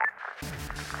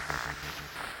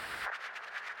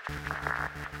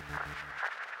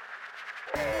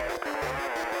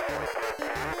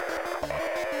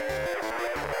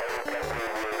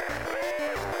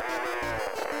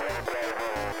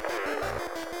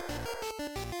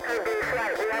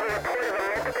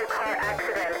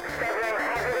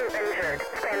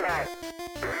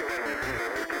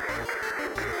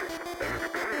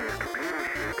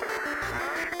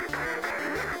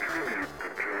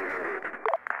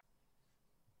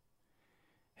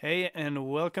Hey, and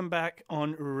welcome back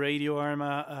on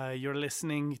RadioArma. You're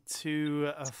listening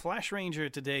to Flash Ranger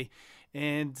today,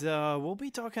 and we'll be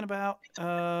talking about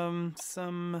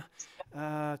some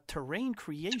terrain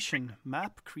creation,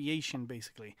 map creation,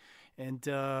 basically. And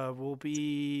we'll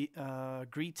be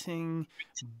greeting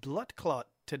Bludclot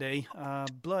today.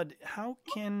 Blood, how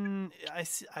can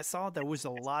I saw there was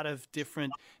a lot of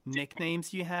different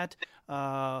nicknames you had.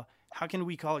 How can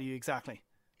we call you exactly?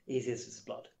 Easiest is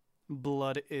Blood.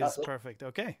 Blood is perfect.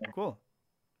 Okay, cool.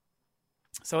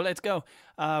 So let's go.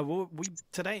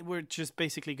 Today we're just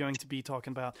basically going to be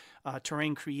talking about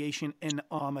terrain creation in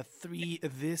Arma 3.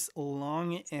 This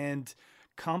long and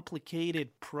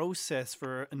complicated process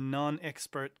for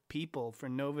non-expert people, for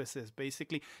novices.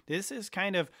 Basically, this is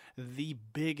kind of the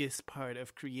biggest part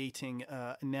of creating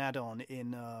an add-on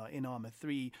in Arma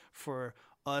 3 for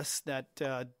us that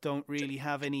don't really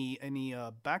have any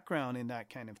background in that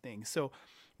kind of thing. So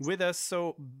with us,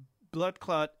 so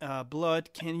Bludclot,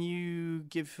 Blood, can you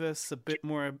give us a bit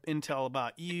more intel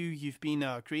about you? You've been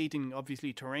creating,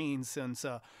 obviously, terrain since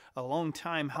a long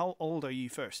time. How old are you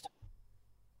first?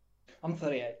 I'm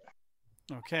 38.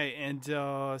 Okay, and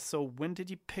so when did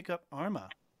you pick up Arma?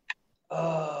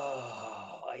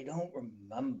 I don't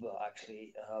remember,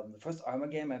 actually. The first Arma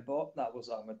game I bought, that was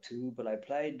Arma 2, but I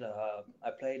played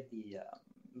the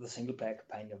single-player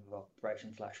campaign of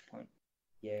Operation Flashpoint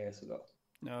years ago.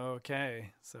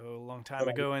 Okay, so a long time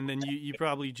ago, and then you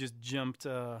probably just jumped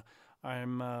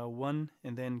Arma 1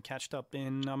 and then catched up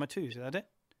in Arma 2, is that it?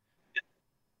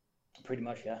 Pretty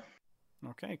much, yeah.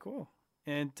 Okay, cool.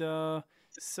 And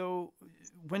so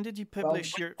when did you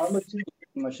publish your... Arma 2 was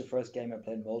pretty much the first game I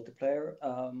played multiplayer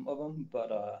of them, but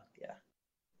yeah.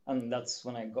 And that's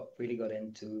when I really got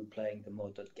into playing the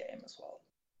modded game as well.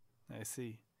 I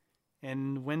see.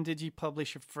 And when did you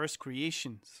publish your first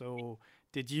creation? So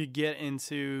did you get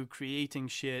into creating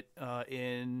shit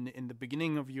in the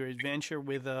beginning of your adventure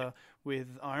with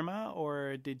Arma,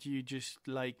 or did you just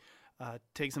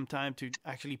take some time to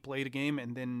actually play the game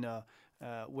and then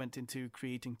went into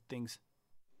creating things?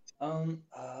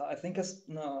 I think I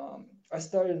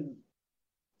started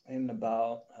in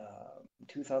about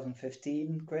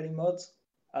 2015 creating mods,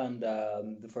 and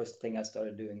the first thing I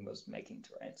started doing was making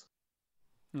terrains.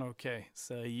 Okay,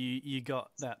 so you got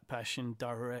that passion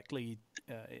directly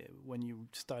when you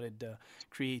started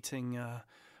creating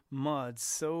mods.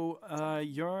 So I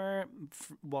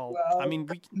mean,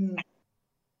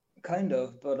 kind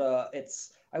of, but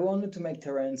I wanted to make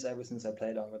terrains ever since I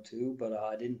played Arma 2, but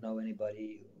I didn't know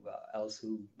anybody else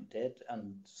who did,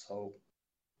 and so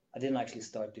I didn't actually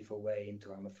start the full way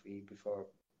into Arma 3 before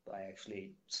I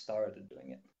actually started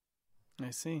doing it. I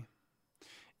see.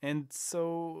 And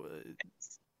so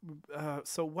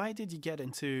why did you get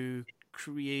into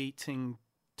creating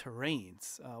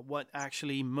terrains? What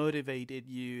actually motivated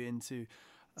you into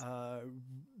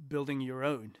building your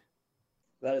own?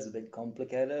 That is a bit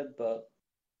complicated, but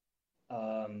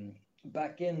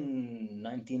back in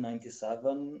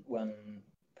 1997, when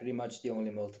pretty much the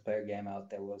only multiplayer game out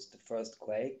there was the first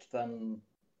Quake, then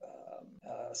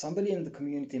somebody in the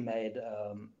community made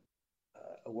a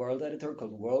world editor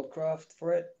called Worldcraft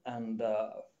for it, and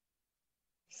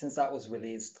since that was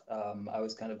released, I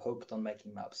was kind of hooked on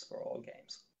making maps for all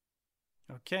games.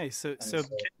 Okay, so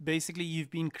basically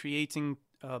you've been creating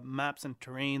maps and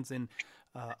terrains in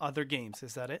other games,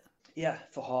 is that it? Yeah,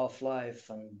 for Half-Life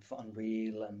and for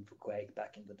Unreal and for Quake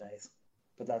back in the days.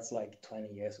 But that's like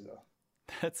 20 years ago.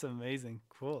 That's amazing.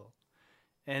 Cool.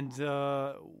 And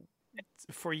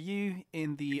for you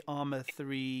in the Arma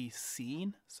 3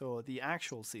 scene, so the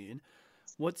actual scene,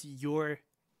 what's your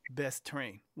best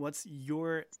terrain? What's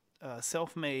your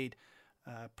self-made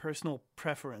personal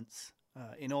preference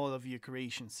in all of your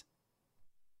creations?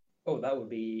 Oh, that would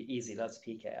be easy. That's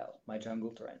PKL, my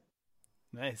jungle terrain.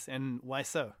 Nice. And why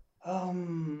so?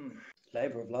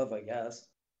 Labor of love, I guess.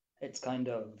 It's kind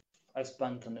of, I've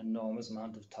spent an enormous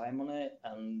amount of time on it,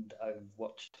 and I've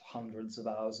watched hundreds of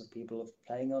hours of people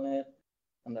playing on it,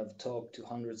 and I've talked to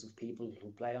hundreds of people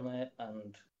who play on it,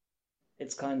 and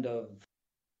it's kind of,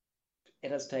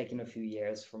 it has taken a few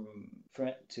years from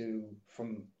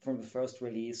the first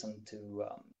release and to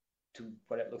to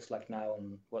what it looks like now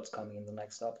and what's coming in the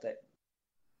next update.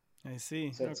 I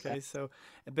see. So it's kind Okay, so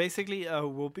basically,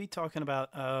 we'll be talking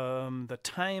about the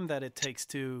time that it takes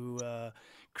to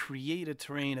create a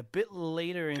terrain a bit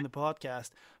later in the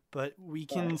podcast, but we of,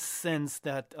 can sense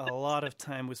that a lot of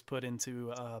time was put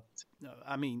into,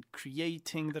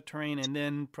 creating the terrain and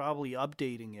then probably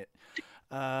updating it.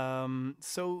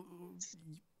 So,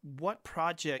 what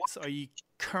projects are you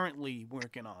currently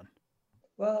working on?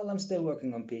 well, I'm still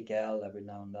working on PKL every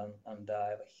now and then, and I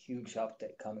have a huge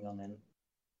update coming on in.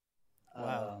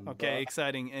 Wow. Okay, But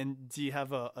exciting. And do you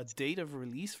have a date of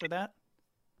release for that?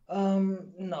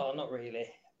 no, not really.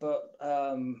 But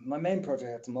my main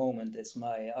project at the moment is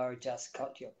my RHS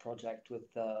Katya project with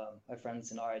my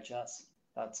friends in RHS.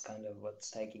 That's kind of what's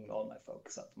taking all my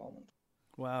focus at the moment.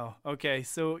 Wow. Okay.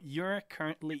 So you're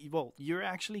currently, well, you're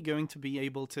actually going to be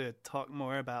able to talk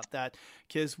more about that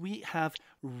because we have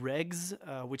Regs,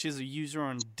 which is a user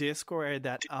on Discord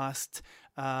that asked,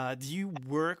 do you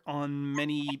work on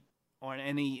many on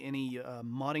any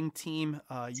modding team?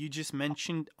 You just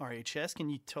mentioned RHS. Can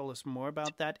you tell us more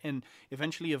about that and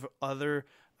eventually of other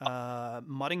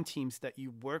modding teams that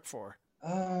you work for?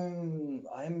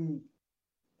 I'm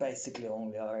basically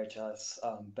only RHS.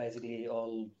 Basically,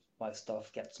 all my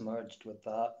stuff gets merged with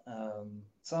that.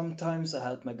 Sometimes I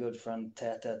help my good friend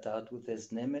Tet out with his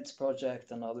Nimitz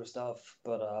project and other stuff,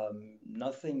 but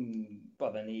nothing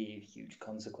of any huge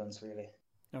consequence, really.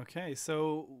 Okay,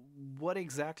 so what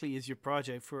exactly is your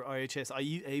project for RHS? Are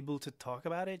you able to talk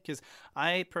about it? Because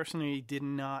I personally did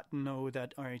not know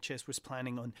that RHS was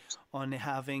planning on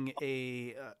having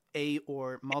a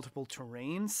or multiple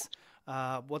terrains.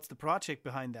 What's the project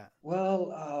behind that?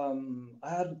 Well, I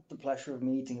had the pleasure of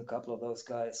meeting a couple of those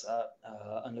guys at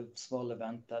a small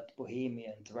event that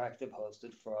Bohemia Interactive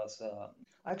hosted for us.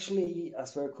 Actually,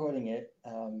 as we're recording it,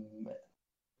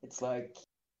 it's like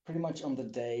pretty much on the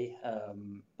day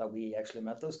that we actually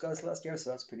met those guys last year, so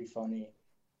that's pretty funny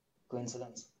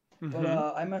coincidence. But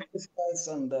Mm-hmm. I met these guys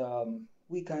and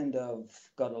we kind of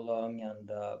got along, and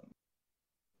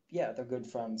yeah, they're good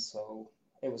friends, so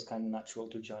it was kind of natural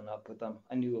to join up with them.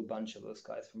 I knew a bunch of those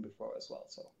guys from before as well,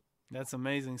 so That's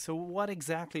amazing. So, what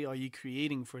exactly are you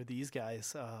creating for these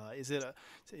guys? Is it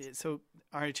so?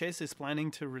 RHS is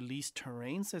planning to release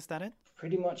terrains. Is that it?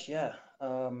 pretty much, yeah.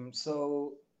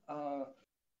 So uh,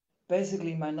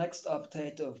 basically, my next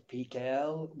update of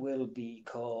PKL will be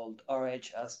called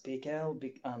RHS PKL,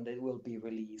 and it will be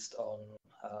released on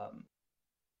um,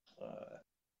 uh,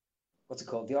 what's it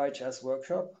called? The RHS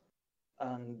workshop,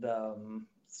 and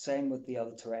same with the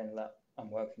other terrain that I'm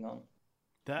working on.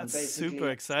 And That's super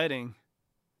exciting.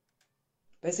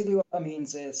 basically what that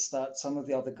means is that some of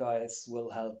the other guys will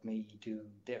help me do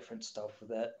different stuff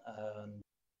with it. And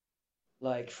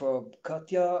like for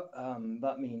Katya,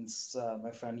 that means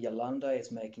my friend Yolanda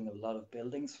is making a lot of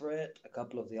buildings for it. A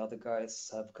couple of the other guys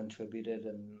have contributed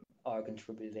and are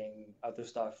contributing other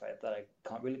stuff, right, that I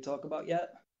can't really talk about yet.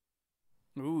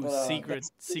 Ooh, But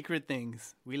secret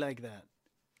things. We like that.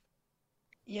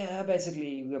 yeah,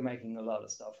 basically we're making a lot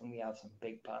of stuff, and we have some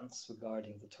big plans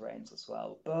regarding the terrains as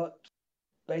well. But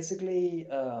basically,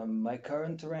 my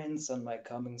current terrains and my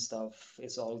coming stuff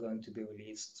is all going to be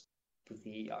released with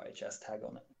the RHS tag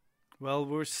on it. Well,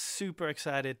 we're super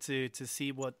excited to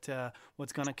see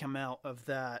what's gonna come out of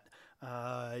that.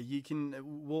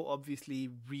 We'll obviously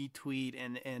retweet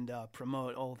and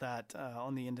promote all that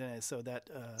on the internet so that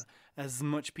as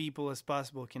much people as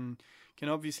possible can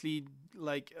obviously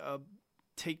like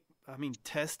take. I mean,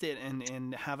 test it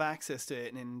and have access to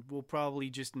it, and we'll probably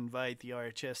just invite the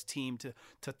RHS team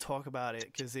to talk about it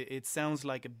because it sounds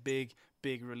like a big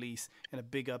release and a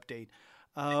big update.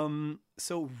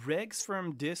 So Rex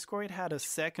from Discord had a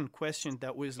second question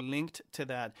that was linked to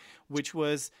that, which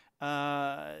was,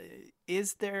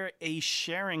 is there a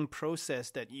sharing process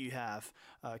that you have?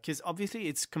 Because obviously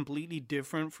it's completely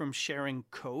different from sharing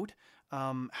code.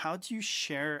 How do you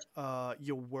share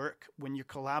your work when you're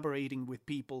collaborating with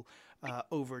people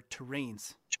over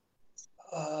terrains?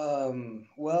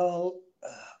 Well,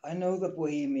 I know that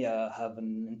Bohemia have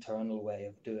an internal way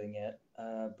of doing it,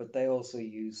 but they also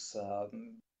use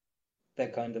their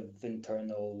kind of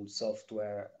internal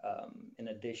software in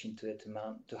addition to it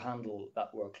to handle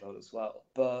that workload as well.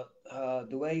 But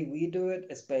the way we do it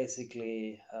is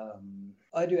basically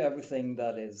I do everything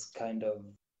that is kind of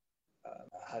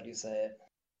how do you say it,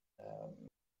 um,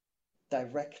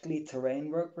 directly terrain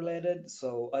work related.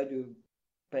 So I do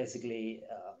basically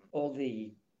all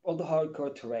the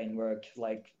hardcore terrain work,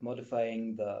 like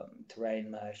modifying the terrain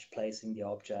mesh, placing the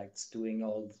objects, doing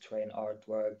all the terrain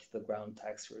artwork, the ground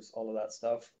textures, all of that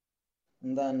stuff.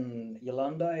 And then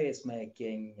Yolanda is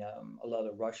making a lot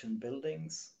of Russian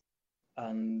buildings.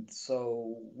 And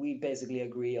so we basically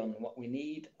agree on what we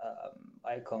need.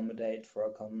 I accommodate for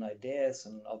our common ideas,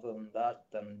 and other than that,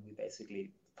 then we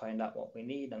basically find out what we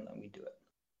need and then we do it.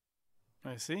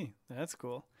 I see. That's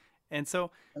cool. And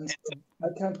so, And so I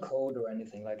can't code or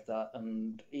anything like that.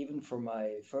 And even for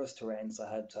my first terrains, I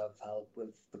had to have help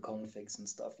with the configs and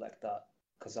stuff like that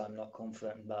because I'm not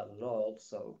confident in that at all.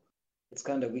 So it's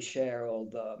kind of we share all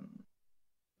the.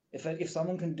 If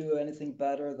someone can do anything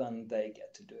better, then they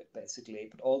get to do it basically.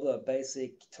 But all the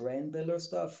basic terrain builder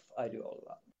stuff, I do all of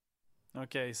that.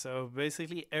 okay, so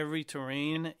basically every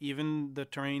terrain, even the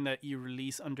terrain that you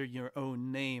release under your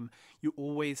own name, you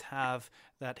always have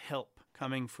that help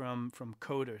coming from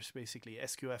coders, basically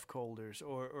SQF coders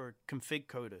or config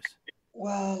coders.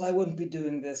 Well, I wouldn't be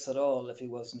doing this at all if it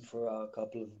wasn't for a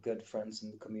couple of good friends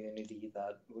in the community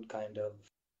that would kind of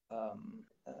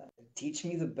teach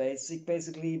me the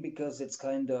basically, because it's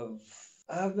kind of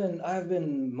I've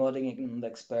been modding and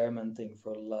experimenting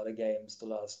for a lot of games the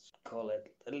last, call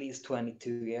it, at least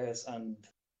 22 years, and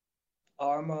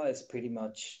Arma is pretty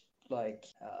much like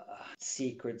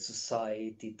secret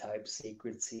society type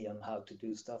secrecy on how to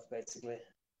do stuff basically.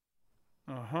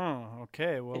 Uh-huh.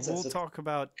 Okay. Well, It's we'll as a talk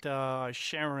about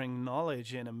sharing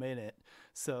knowledge in a minute.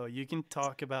 So you can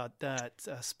talk about that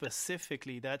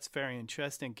specifically. That's very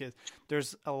interesting because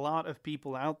there's a lot of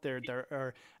people out there that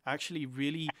are actually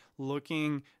really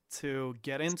looking to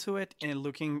get into it and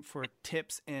looking for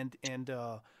tips and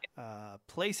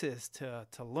places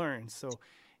to learn. So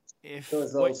if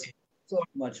there's what also so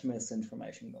much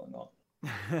misinformation going on.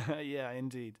 yeah,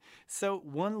 indeed. So,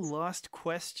 one last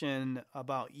question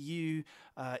about you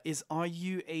is: are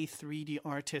you a 3D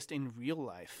artist in real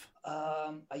life?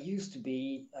 I used to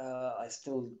be. I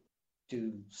still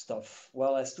do stuff.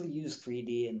 Well, I still use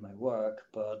 3D in my work,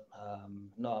 but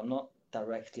no, I'm not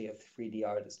directly a 3D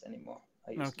artist anymore.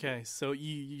 I used to be. Okay, so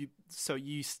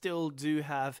you still do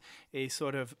have a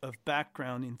sort of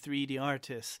background in 3D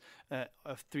artists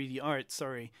of 3D art,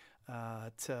 sorry,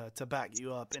 to back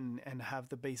you up and have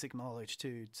the basic knowledge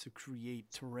to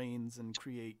create terrains and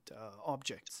create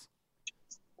objects.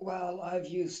 Well, I've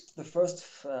used the first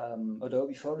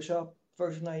Adobe Photoshop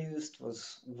version I used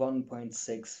was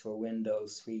 1.6 for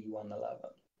Windows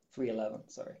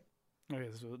 3.11, sorry. Okay,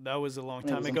 so that was a long And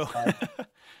it time was on ago. 5.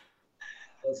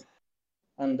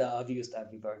 And I've used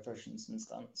every version since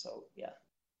then. So yeah,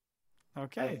 I've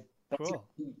Okay, cool.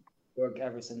 basically work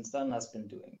ever since then has been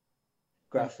doing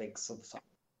Um, graphics of some.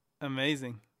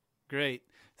 Amazing. Great.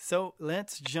 So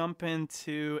let's jump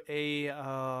into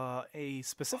a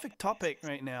specific topic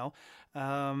right now.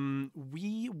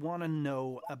 We want to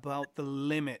know about the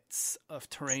limits of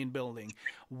terrain building.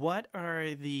 What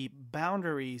are the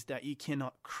boundaries that you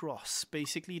cannot cross?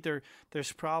 Basically,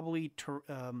 there's probably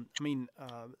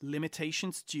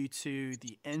limitations due to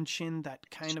the engine, that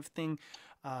kind of thing.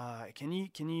 Can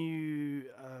you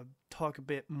talk a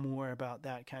bit more about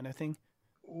that kind of thing?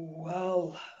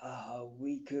 Well,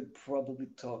 we could probably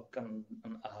talk an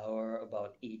hour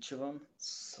about each of them.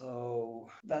 So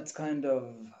that's kind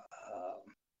of,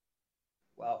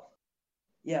 well,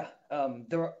 yeah,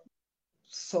 there are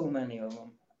so many of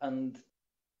them. And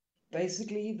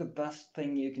basically,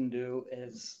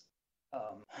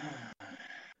 um,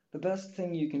 the best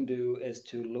thing you can do is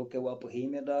to look at what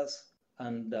Bohemia does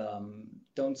and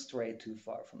don't stray too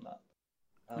far from that.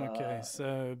 Okay, Uh,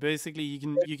 so basically you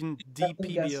can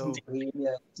Second guessing DPBO.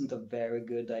 Bohemia isn't a very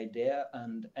good idea,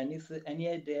 and any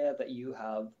idea that you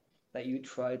have that you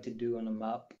try to do on a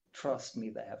map, trust me,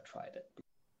 they have tried it.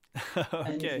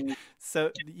 Okay, Anything.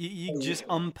 so you just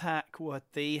unpack what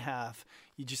they have.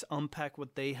 You just unpack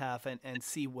what they have and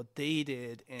see what they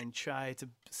did and try to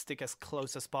stick as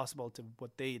close as possible to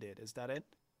what they did. Is that it?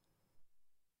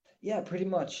 Yeah, pretty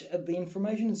much. The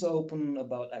information is open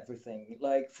about everything.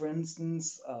 Like, for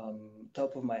instance,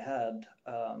 top of my head,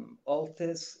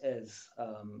 Altis is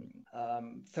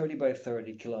 30 by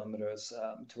 30 kilometers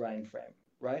terrain frame,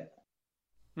 right?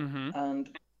 Mm-hmm.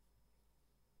 And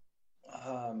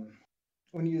um,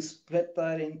 when you split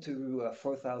that into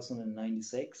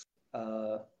 4096,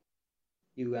 uh,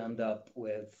 you end up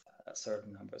with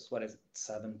certain numbers. What is it?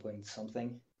 7 point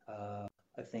something. I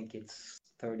think it's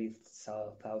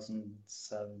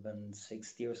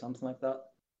 30,760 or something like that.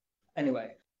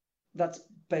 Anyway, that's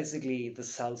basically the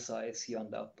cell size you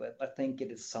end up with. I think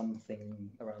it is something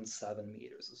around 7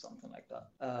 meters or something like that.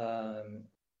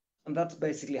 And that's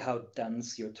basically how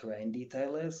dense your terrain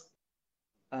detail is.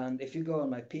 And if you go on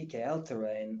my PKL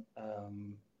terrain,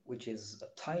 which is a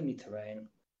tiny terrain,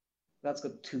 that's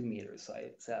got 2 meters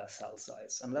cell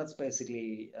size, and that's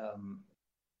basically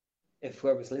if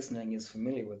whoever's listening is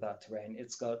familiar with that terrain,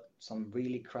 it's got some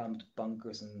really cramped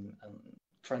bunkers and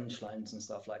trench lines and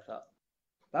stuff like that.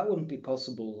 That wouldn't be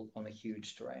possible on a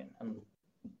huge terrain, and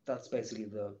that's basically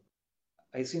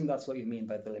I assume that's what you mean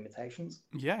by the limitations.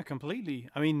 Yeah, completely.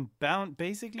 I mean,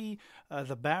 basically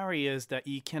the barriers that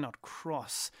you cannot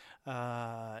cross,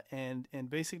 and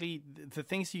basically the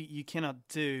things you cannot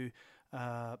do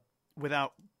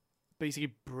without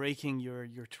basically breaking your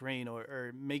terrain,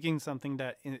 or making something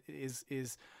that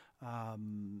is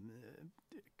um,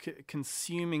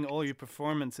 consuming all your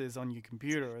performances on your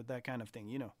computer, or that kind of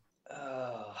thing.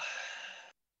 Uh,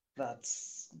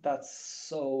 that's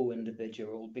so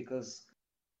individual because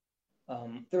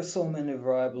there's so many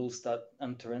variables that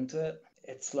enter into it.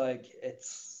 It's like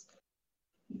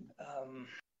um,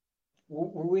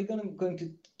 were we going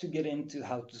to get into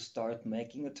how to start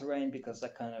making a terrain, because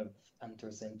that kind of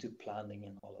enters into planning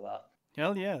and all of that.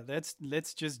 Hell yeah,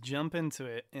 let's just jump into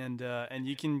it, and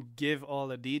you can give all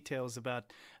the details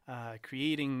about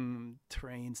creating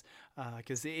terrains,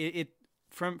 because it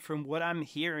from what I'm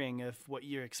hearing of what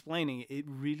you're explaining, it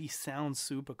really sounds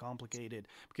super complicated,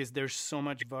 because there's so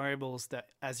much variables that,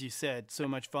 as you said, so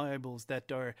much variables that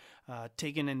are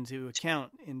taken into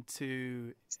account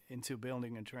into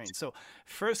building a terrain. So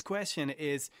first question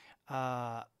is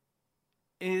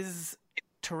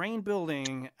terrain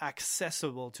building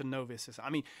accessible to novices? I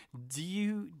mean, do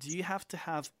you have to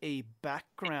have a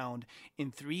background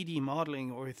in 3D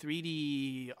modeling or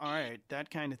 3D art, that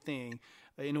kind of thing,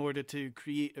 in order to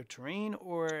create a terrain,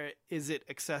 or is it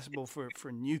accessible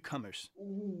for newcomers?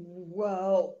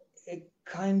 Well, it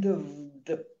kind of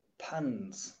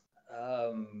depends.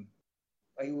 Are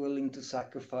you willing to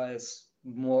sacrifice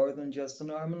more than just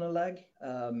an arm and a leg?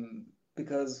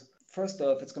 Because first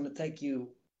off, it's going to take you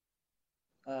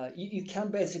you can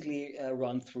basically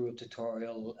run through a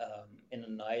tutorial in a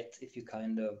night if you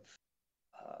kind of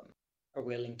are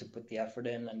willing to put the effort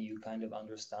in and you kind of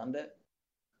understand it.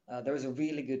 There's a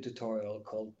really good tutorial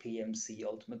called PMC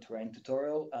Ultimate Terrain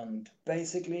Tutorial, and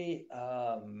basically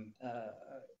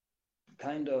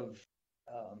kind of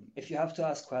if you have to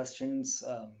ask questions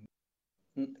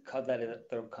that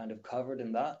are kind of covered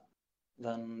in that,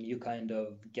 then you kind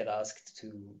of get asked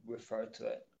to refer to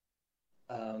it.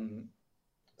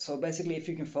 So basically, if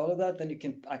you can follow that, then you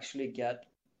can actually get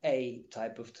a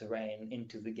type of terrain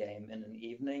into the game in an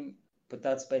evening. But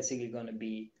that's basically going to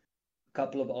be a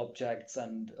couple of objects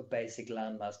and a basic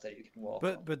landmass that you can walk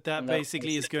on. But that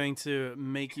basically is going to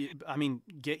make you, I mean,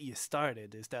 get you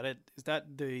started. Is that it? Is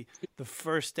that the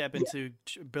first step into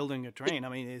building a terrain? I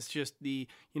mean, it's just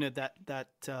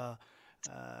that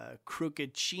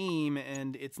crooked scheme,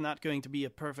 and it's not going to be a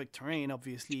perfect terrain.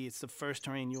 Obviously, it's the first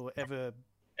terrain you're ever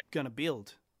gonna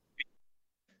build.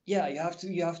 Yeah, you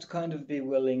have to kind of be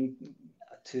willing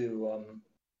to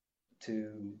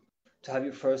to have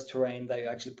your first terrain that you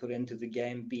actually put into the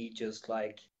game be just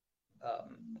like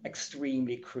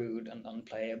extremely crude and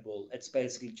unplayable. It's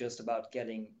basically just about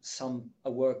getting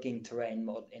a working terrain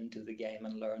mod into the game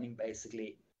and learning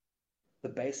basically the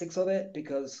basics of it,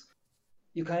 because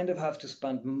you kind of have to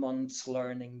spend months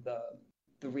learning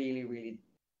the really, really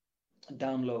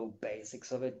down low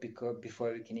basics of it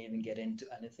before you can even get into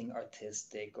anything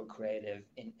artistic or creative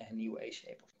in any way,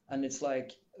 shape. And it's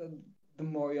like the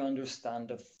more you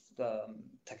understand the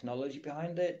technology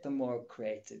behind it, the more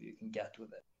creative you can get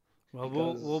with it. Well,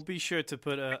 we'll be sure to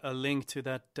put a link to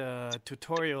that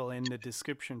tutorial in the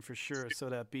description for sure, so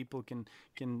that people can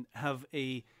have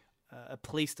a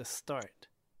place to start.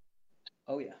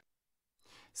 Oh yeah.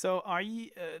 So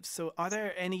are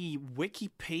there any wiki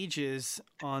pages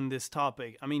on this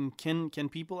topic? I mean, can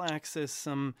people access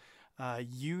some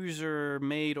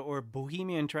user-made or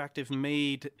Bohemia Interactive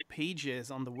made pages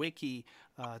on the wiki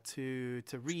to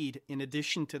read, in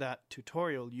addition to that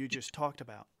tutorial you just talked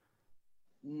about?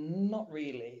 Not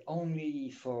really,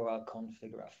 only for a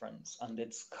config reference, and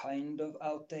it's kind of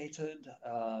outdated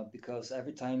because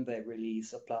every time they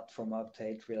release a platform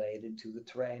update related to the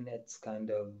terrain, it's kind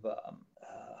of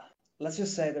let's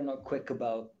just say they're not quick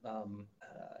about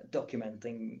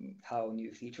documenting how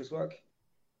new features work.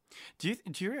 Do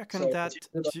you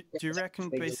reckon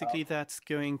basically that's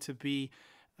going to be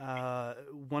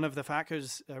one of the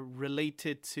factors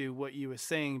related to what you were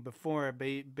saying before?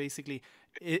 Basically,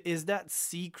 is that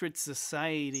secret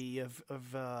society of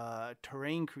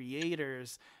terrain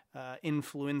creators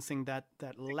influencing that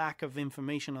lack of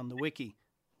information on the wiki?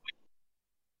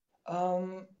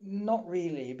 Not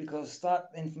really, because that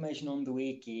information on the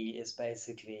wiki is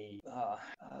basically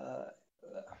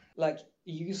like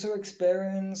user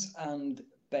experience and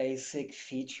basic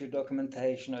feature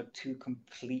documentation are two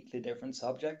completely different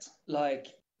subjects. Like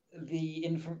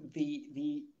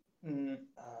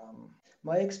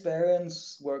my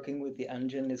experience working with the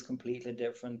engine is completely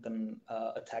different than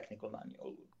a technical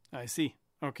manual. I see.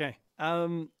 Okay.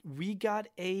 We got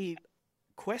a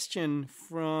question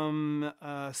from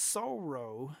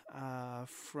Sorrow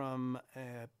from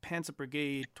Panzer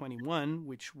Brigade 21,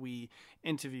 which we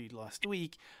interviewed last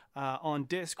week on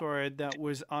Discord, that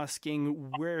was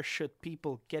asking where should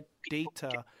people get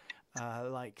data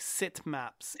like sit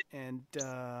maps and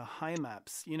high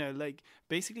maps, like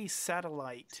basically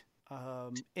satellite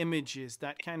images,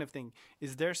 that kind of thing.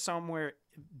 Is there somewhere,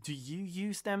 do you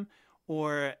use them,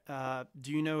 or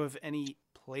do you know of any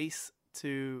place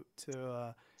to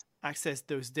access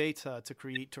those data to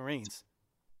create terrains?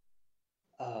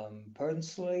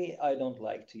 Personally, I don't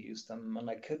like to use them, and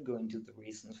I could go into the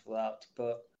reasons for that.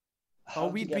 But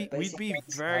we'd be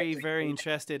very very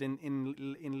interested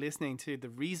in listening to the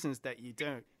reasons that you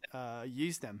don't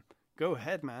use them. Go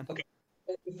ahead, man. Okay.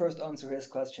 Let me first answer his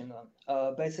question then.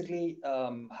 Basically,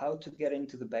 how to get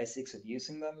into the basics of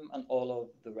using them and all of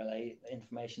the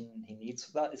information he needs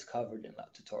for that is covered in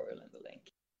that tutorial in the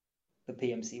link, the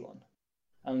PMC one.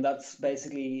 And that's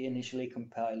basically initially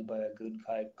compiled by a good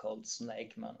guy called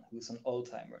Snakeman, who's an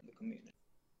old-timer in the community.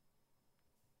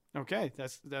 Okay,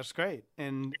 that's great.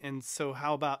 And so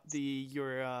how about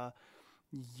your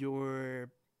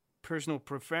personal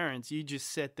preference? You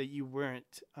just said that you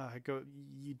weren't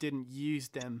you didn't use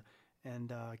them,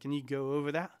 and can you go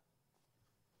over that?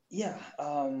 Yeah,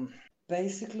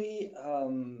 basically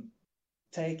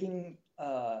taking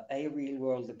a real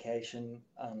world location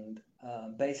and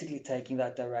basically taking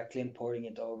that directly and porting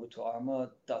it over to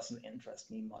Arma doesn't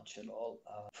interest me much at all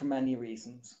for many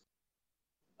reasons.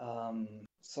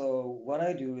 So what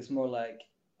I do is more like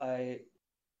I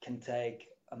can take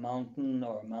a mountain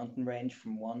or a mountain range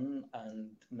from one and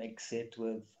mix it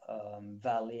with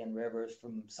valley and rivers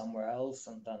from somewhere else,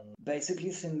 and then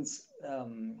basically since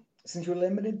you're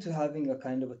limited to having a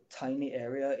kind of a tiny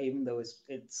area, even though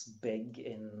it's big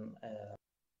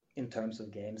in terms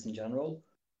of games in general,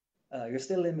 you're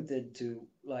still limited to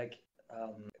like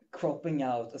cropping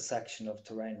out a section of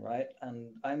terrain, right? And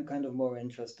I'm kind of more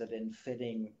interested in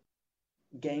fitting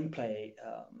gameplay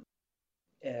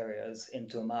areas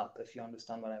into a map, if you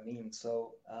understand what I mean.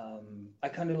 So I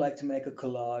kind of like to make a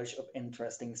collage of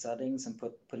interesting settings and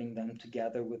putting them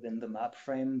together within the map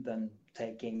frame than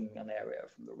taking an area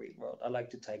from the real world. I like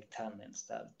to take 10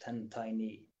 instead, 10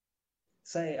 tiny.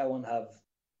 Say I want to have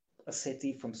a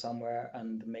city from somewhere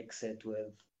and mix it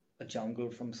with a jungle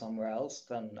from somewhere else,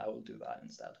 then I will do that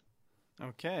instead.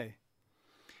 Okay.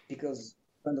 Because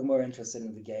I'm kind of more interested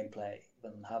in the gameplay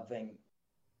than having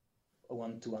a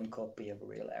one-to-one copy of a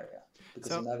real area,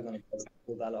 because I'm never going to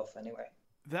pull that off anyway.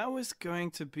 That was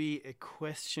going to be a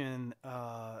question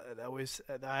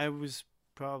that I was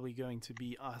probably going to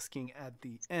be asking at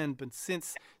the end, but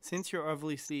since you're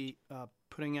obviously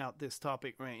putting out this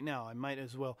topic right now, I might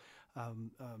as well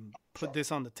put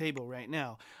this on the table right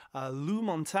now. Lou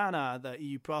Montana, that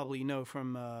you probably know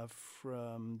from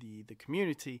the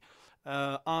community,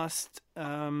 asked,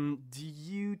 do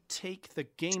you take the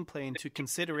gameplay into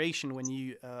consideration when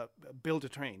you build a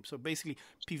terrain? So basically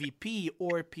PvP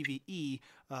or PvE,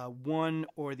 one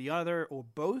or the other, or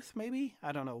both maybe?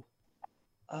 I don't know.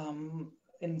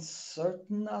 In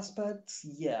certain aspects,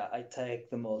 yeah, I take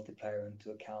the multiplayer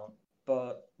into account,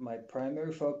 but my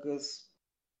primary focus,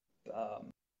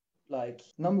 like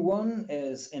number one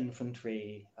is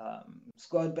infantry,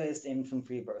 squad-based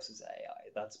infantry versus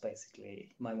AI. That's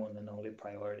basically my one and only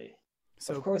priority.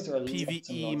 So of course, there are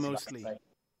PvE mostly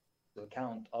to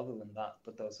account other than that,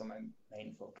 but those are my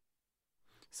main focus.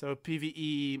 So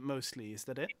PvE mostly, is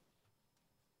that it?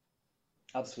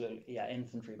 Absolutely, yeah,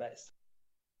 infantry based.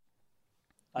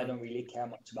 I don't really care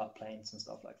much about planes and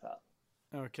stuff like that.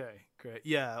 Okay, great.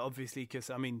 Yeah, obviously, because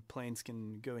I mean, planes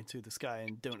can go into the sky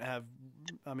and don't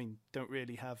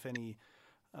really have any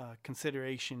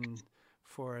consideration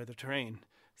for the terrain,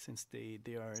 since they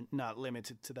are not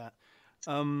limited to that.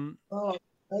 Well,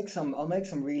 I'll make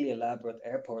some really elaborate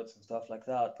airports and stuff like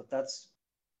that, but that's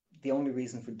the only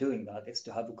reason for doing that is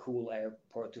to have a cool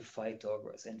airport to fight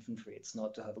over as infantry. It's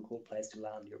not to have a cool place to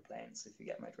land your planes, if you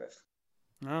get my drift.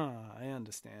 Ah, I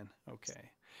understand.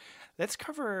 Okay. Let's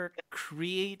cover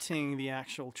creating the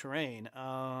actual terrain.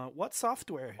 What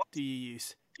software do you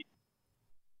use?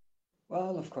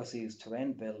 Well, of course, I use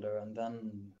Terrain Builder, and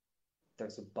then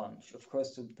there's a bunch. Of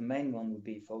course, the main one would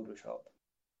be Photoshop.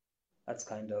 That's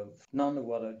kind of, none of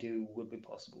what I do would be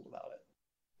possible without it.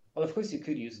 Well, of course, you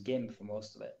could use GIMP for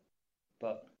most of it,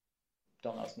 but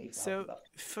don't ask me for help with that.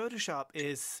 Photoshop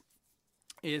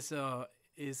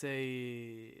is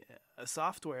a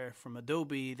software from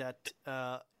Adobe that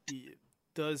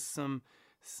does some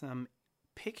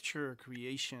picture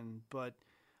creation, but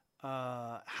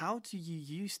how do you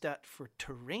use that for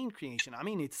terrain creation? I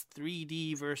mean, it's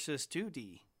 3D versus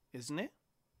 2D, isn't it?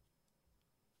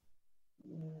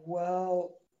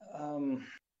 Well,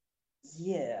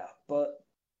 yeah, but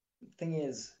the thing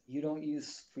is, you don't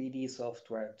use 3D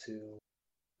software to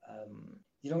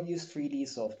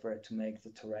make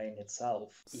the terrain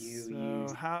itself. You So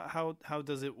use how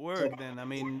does it work then? I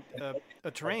mean, a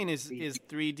of terrain is 3D.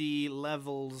 3D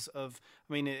levels of.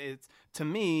 I mean, it's to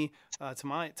me,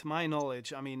 to my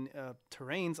knowledge. I mean,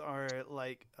 terrains are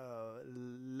like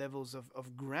levels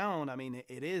of ground. I mean,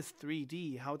 it is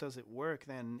 3D. How does it work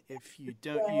then if you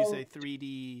don't use a Well,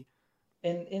 3D?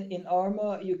 in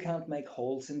Arma, you can't make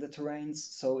holes in the terrains,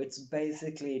 so it's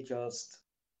basically just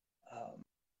um,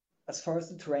 as far as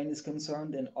the terrain is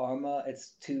concerned, in Arma,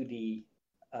 it's 2D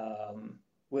um,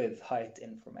 with height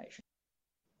information,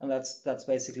 and that's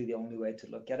basically the only way to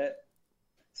look at it.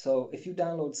 So if you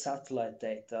download satellite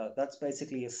data, that's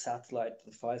basically a satellite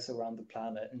that flies around the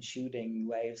planet and shooting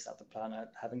waves at the planet,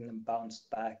 having them bounce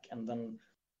back, and then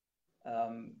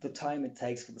the time it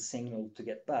takes for the signal to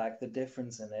get back, the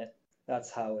difference in it,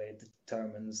 that's how it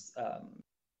determines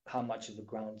how much of the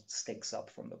ground sticks up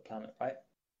from the planet, right?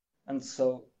 And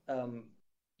so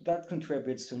that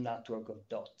contributes to a network of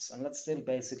dots. And that's still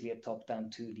basically a top-down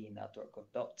 2D network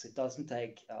of dots. It doesn't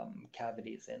take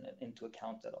cavities in it into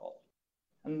account at all.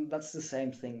 And that's the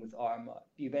same thing with Arma.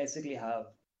 You basically have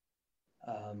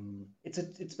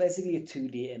it's basically a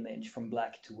 2D image from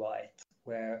black to white,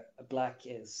 where black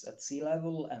is at sea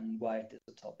level and white is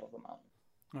the top of a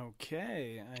mountain.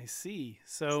 Okay, I see.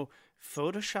 So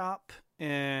Photoshop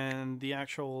and the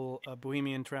actual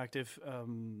Bohemian Interactive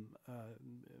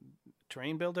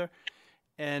terrain builder.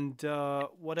 And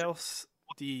what else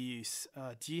do you use?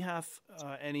 Do you have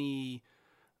any?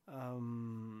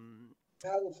 Um, We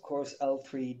have, of course,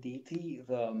 L3DT,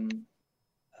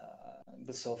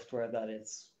 the software that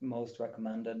is most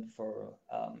recommended for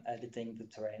editing the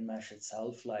terrain mesh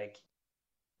itself, like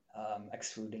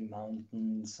extruding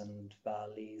mountains and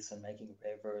valleys and making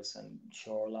rivers and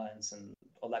shorelines and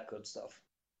all that good stuff.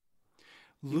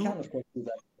 You Lou, can, of course, do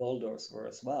that with Bulldozer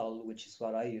as well, which is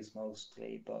what I use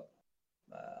mostly, but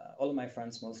all of my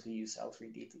friends mostly use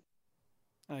L3DT.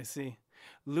 I see.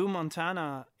 Lou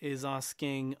Montana is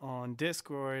asking on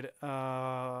Discord,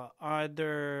 are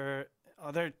there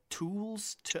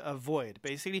tools to avoid?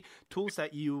 Basically, tools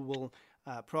that you will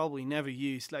probably never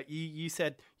use. Like you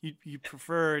said, you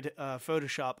preferred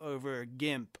Photoshop over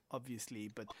GIMP, obviously,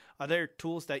 but are there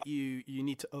tools that you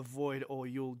need to avoid, or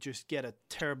you'll just get a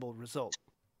terrible result?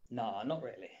 Nah, not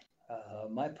really.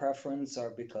 My preference are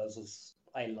because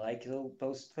I like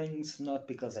those things, not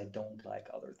because I don't like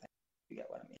other things. You get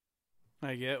what I mean?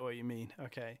 I get what you mean.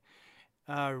 Okay.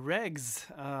 Regs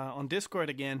on Discord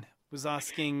again was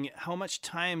asking how much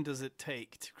time does it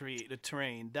take to create a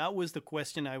terrain? That was the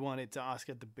question I wanted to ask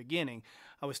at the beginning.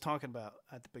 I was talking about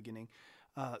at the beginning.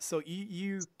 So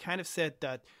you kind of said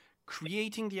that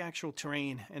creating the actual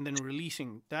terrain and then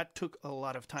releasing that took a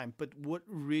lot of time. But what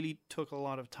really took a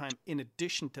lot of time in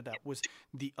addition to that was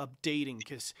the updating,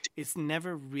 because it's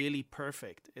never really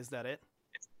perfect. Is that it?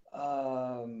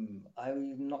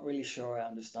 I'm not really sure I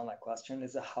understand that question.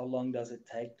 Is it how long does it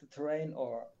take the terrain,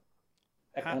 or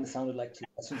it How kind of sounded like two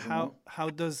questions in one?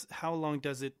 how long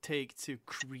does it take to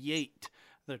create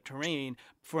the terrain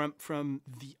from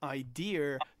the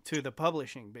idea to the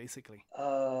publishing, basically?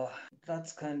 Uh,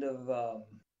 that's kind of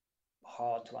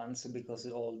hard to answer because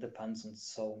it all depends on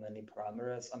so many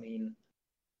parameters. I mean,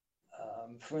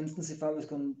 for instance, if I was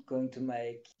going to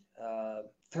make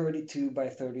 32 by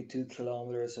 32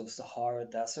 kilometers of Sahara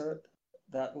Desert,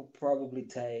 that would probably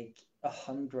take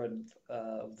 100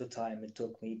 of the time it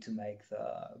took me to make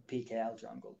the PKL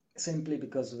jungle, simply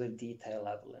because of the detail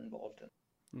level involved in it.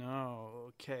 No,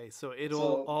 okay. So it'll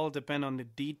So all depend on the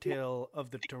detail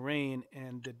of the terrain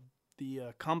and the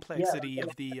yeah, complexity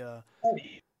of the.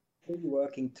 fully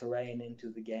working terrain into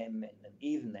the game in an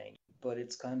evening, but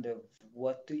it's kind of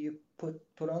what do you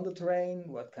put on the terrain?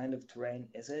 What kind of terrain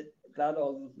is it? That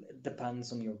all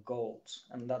depends on your goals,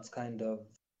 and that's kind of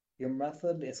your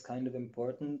method is kind of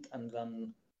important, and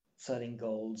then setting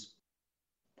goals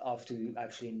after you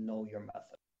actually know your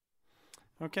method.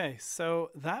 Okay, so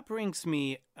that brings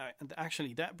me,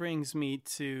 that brings me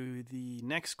to the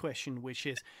next question, which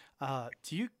is,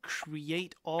 do you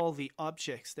create all the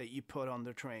objects that you put on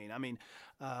the train? I mean,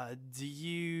 do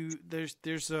you?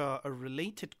 There's a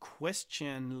related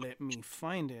question. Let me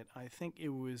find it. I think it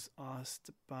was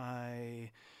asked by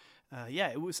Yeah,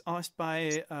 it was asked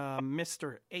by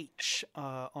Mr. H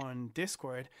on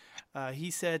Discord.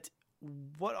 He said,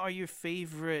 "What are your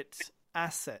favorite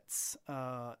assets?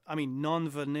 I mean,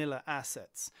 non-vanilla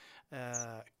assets,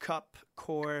 cup,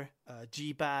 core,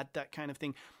 GBAD, that kind of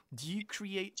thing. Do you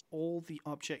create all the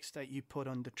objects that you put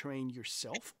on the terrain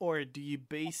yourself, or do you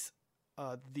base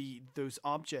those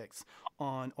objects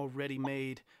on already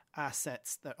made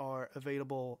assets that are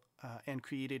available and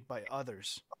created by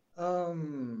others?"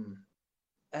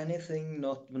 Anything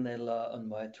not vanilla on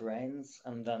my terrains,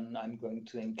 and then I'm going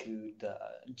to include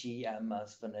GM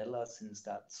as vanilla since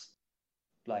that's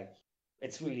like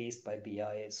it's released by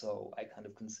BI, so I kind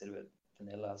of consider it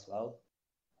vanilla as well.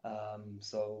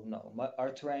 So no,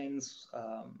 our terrains.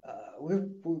 We're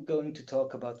going to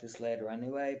talk about this later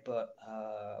anyway, but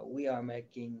we are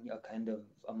making a kind of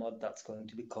a mod that's going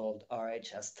to be called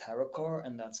RHS TerraCore,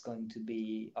 and that's going to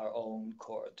be our own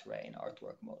core terrain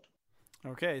artwork mod.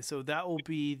 Okay, so that will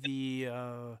be the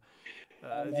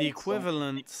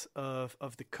equivalent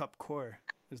of the cup core.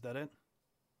 Is that it?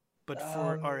 But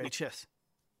for RHS.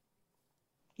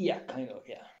 Yeah, kind of.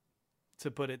 Yeah. To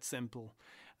put it simple.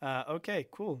 Okay,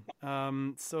 cool.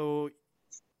 So,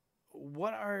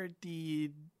 what are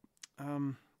the?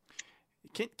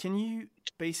 Can you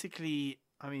basically?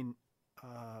 I mean,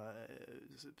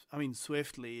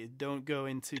 swiftly. Don't go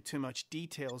into too much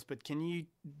details, but can you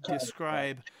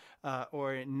describe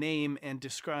or name and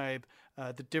describe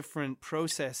the different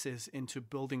processes into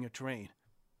building a terrain?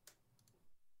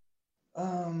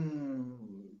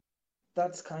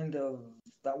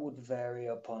 That would vary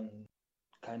upon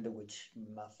kind of which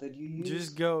method you use.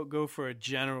 Just go for a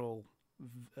general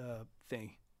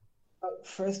thing.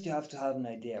 First, you have to have an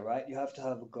idea, right? You have to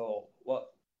have a goal.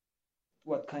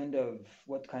 What kind of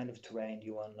terrain do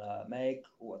you want to make?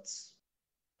 What's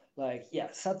like,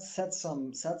 yeah, set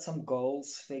some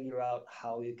goals, figure out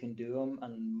how you can do them,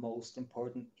 and most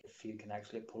important, if you can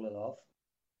actually pull it off.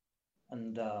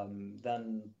 And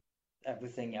then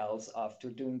everything else after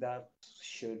doing that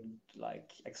should like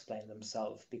explain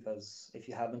themselves, because if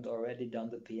you haven't already done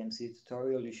the PMC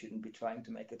tutorial, you shouldn't be trying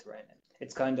to make a terrain.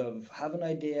 It's kind of have an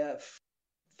idea,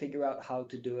 figure out how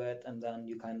to do it, and then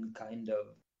you can kind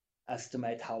of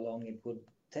estimate how long it would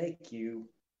take you,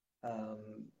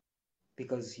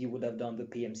 because you would have done the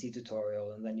PMC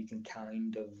tutorial, and then you can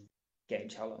kind of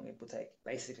gauge how long it would take,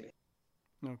 basically.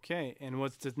 Okay, and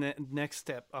what's the next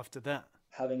step after that?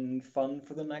 Having fun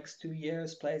for the next 2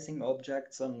 years, placing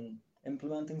objects and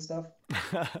implementing stuff.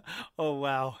 Oh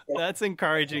wow, that's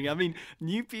encouraging. I mean,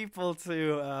 new people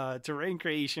to terrain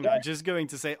creation are just going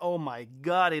to say, "Oh my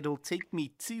god, it'll take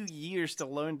me 2 years to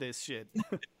learn this shit."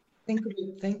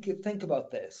 Think about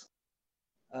this.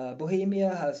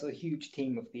 Bohemia has a huge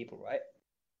team of people, right?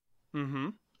 Mm-hmm.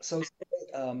 So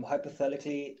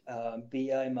hypothetically,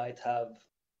 BI might have,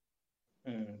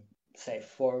 say,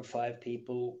 4 or 5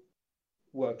 people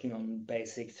working on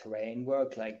basic terrain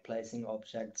work, like placing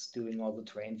objects, doing all the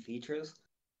terrain features.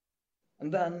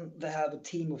 And then they have a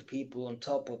team of people on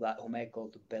top of that who make all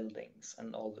the buildings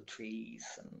and all the trees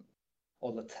and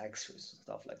all the textures and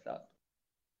stuff like that.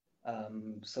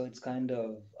 So it's kind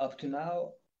of up to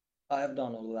now, I've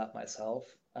done all of that myself,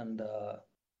 and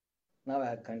now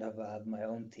I kind of have my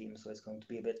own team, so it's going to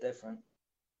be a bit different.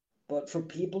 But for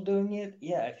people doing it,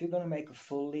 yeah, if you're going to make a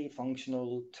fully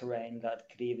functional terrain that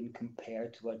could even compare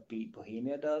to what Beat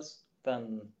Bohemia does,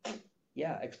 then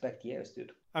yeah, expect years,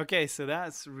 dude. Okay, so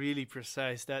that's really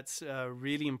precise. That's a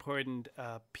really important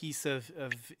piece of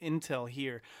intel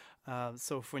here.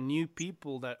 So for new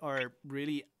people that are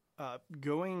really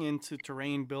going into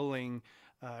terrain building,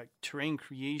 terrain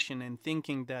creation, and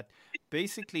thinking that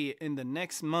basically in the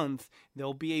next month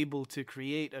they'll be able to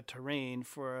create a terrain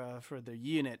for their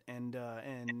unit, and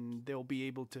they'll be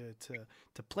able to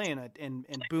play in it, and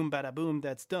boom bada boom,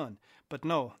 that's done. But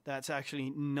no, that's actually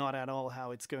not at all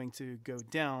how it's going to go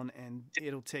down, and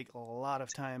it'll take a lot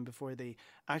of time before they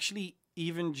actually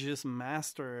even just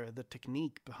master the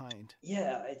technique behind.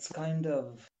 Yeah, it's kind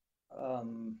of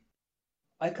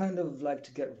I kind of like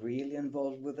to get really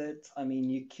involved with it. I mean,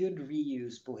 you could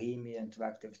reuse Bohemia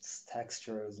interactive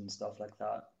textures and stuff like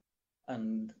that.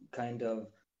 And kind of,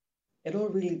 it all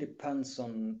really depends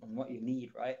on what you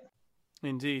need, right?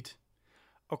 Indeed.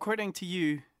 According to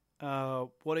you,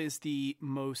 what is the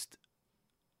most,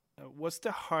 what's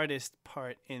the hardest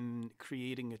part in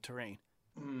creating a terrain?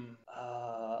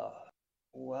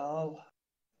 Well,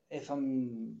 if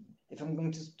I'm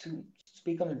going to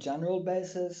speak on a general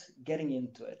basis, getting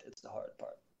into it is the hard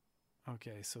part.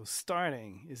 Okay, so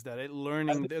starting, is that it?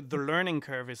 Learning, the learning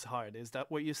curve is hard. Is that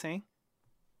what you're saying?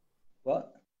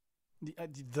 What?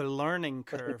 The learning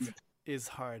curve is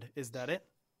hard. Is that it?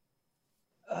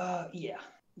 Yeah,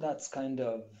 that's kind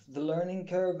of the learning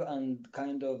curve, and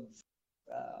kind of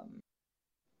um,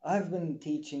 I've been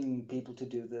teaching people to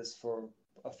do this for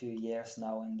a few years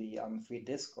now in the Arma Free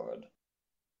Discord,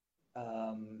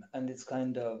 and it's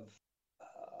kind of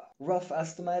rough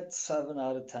estimate: 7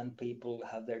 out of 10 people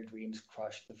have their dreams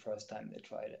crushed the first time they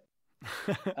tried it.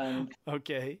 And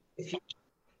Okay. if you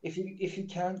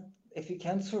if you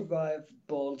can't survive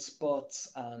bald spots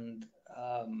and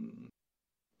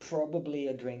probably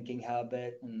a drinking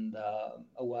habit and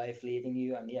a wife leaving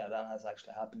you, and yeah, that has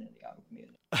actually happened in the young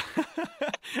community.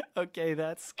 Okay,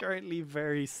 that's currently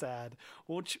very sad.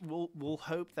 We'll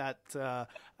hope that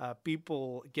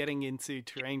people getting into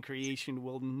terrain creation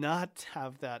will not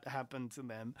have that happen to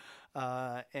them.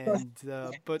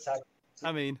 But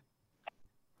I mean,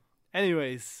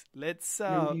 anyways, let's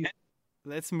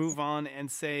move on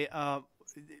and say.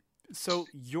 So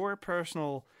your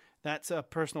personal, that's a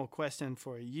personal question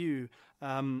for you.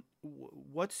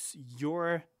 What's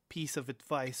your piece of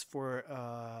advice for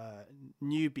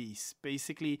newbies?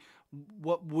 Basically,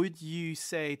 what would you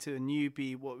say to a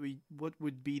newbie? What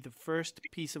would be the first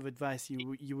piece of advice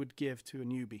you would give to a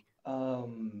newbie?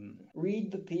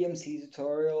 Read the PMC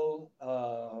tutorial.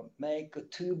 Make a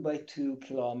 2 by 2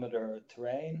 kilometer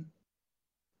terrain.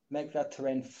 Make that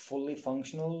terrain fully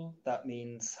functional. That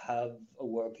means have a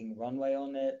working runway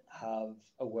on it, have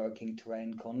a working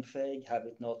terrain config, have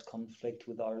it not conflict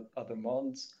with our other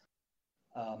mods,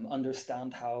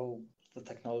 understand how the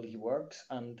technology works.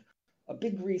 And a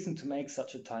big reason to make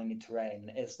such a tiny terrain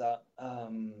is that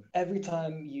every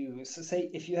time say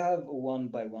if you have a 1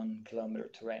 by 1 kilometer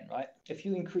terrain, right? If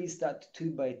you increase that to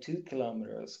 2 by 2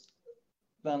 kilometers,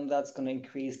 then that's going to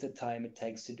increase the time it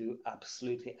takes to do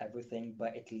absolutely everything by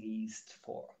at least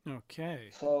 4.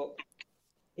 Okay. So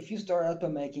if you start out by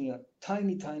making a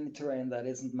tiny terrain that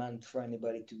isn't meant for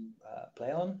anybody to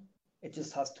play on, it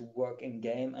just has to work in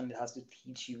game, and it has to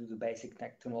teach you the basic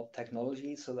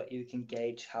technology so that you can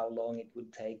gauge how long it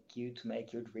would take you to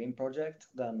make your dream project.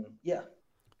 Then yeah.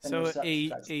 So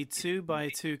a 2 by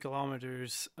 2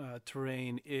 kilometers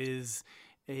terrain is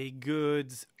a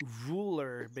good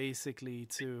ruler, basically,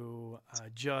 to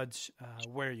judge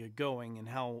where you're going and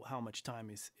how much time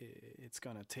it's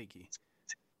gonna take you.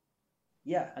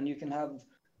 Yeah, and you can have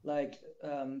like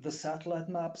the satellite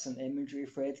maps and imagery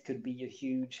for it could be a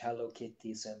huge Hello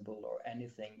Kitty symbol or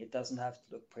anything. It doesn't have to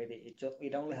look pretty.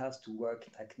 It only has to work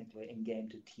technically in game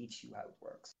to teach you how it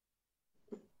works.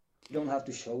 You don't have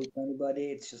to show it to anybody.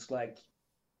 It's just like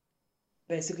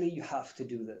basically you have to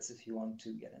do this if you want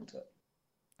to get into it.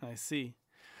 I see.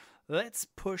 Let's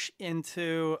push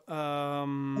into. I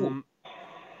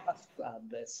have to add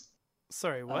this.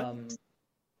 Sorry, what?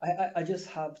 I just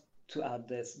have to add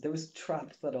this. There is a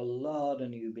trap that a lot of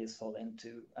newbies fall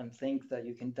into and think that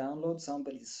you can download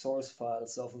somebody's source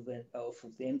files off of the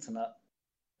internet,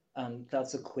 and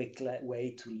that's a quick way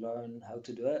to learn how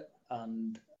to do it.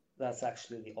 And that's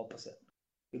actually the opposite.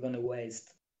 You're going to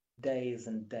waste days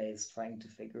and days trying to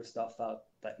figure stuff out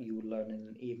that you would learn in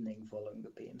an evening following the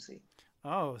PMC.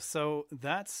 Oh, so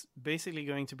that's basically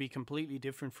going to be completely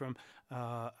different from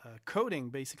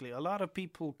coding, basically. A lot of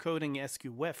people coding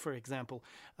SQF, for example,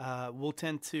 will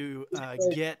tend to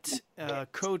get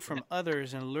code from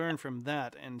others and learn from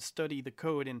that and study the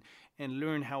code and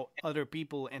learn how other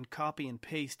people and copy and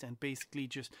paste and basically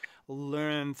just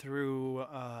learn through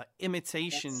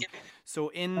imitation. So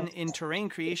in terrain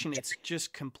creation, it's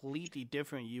just completely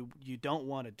different. You don't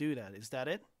want to do that. Is that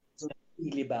it? It's a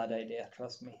really bad idea,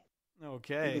 trust me.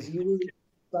 Okay. Because you will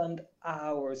spend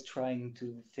hours trying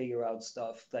to figure out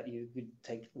stuff that you could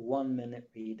take 1 minute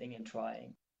reading and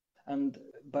trying. And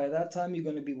by that time, you're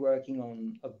going to be working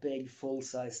on a big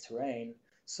full-size terrain.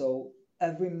 So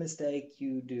every mistake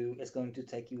you do is going to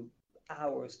take you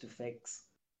hours to fix.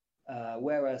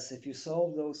 Whereas if you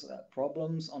solve those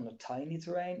problems on a tiny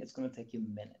terrain, it's going to take you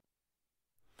minutes.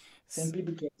 Simply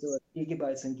because there are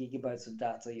gigabytes and gigabytes of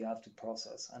data you have to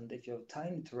process. And if you have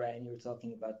tiny terrain, you're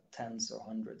talking about tens or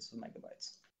hundreds of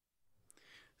megabytes.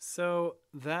 So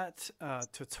that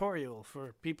tutorial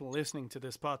for people listening to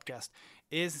this podcast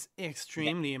is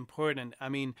extremely important. I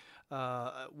mean,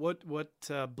 what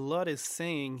Blood is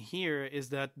saying here is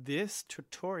that this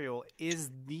tutorial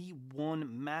is the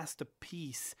one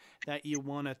masterpiece that you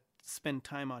want to spend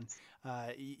time on.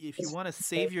 If you want to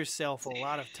save yourself a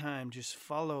lot of time, just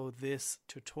follow this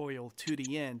tutorial to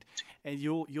the end, and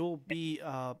you'll be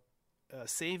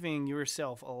saving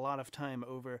yourself a lot of time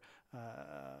over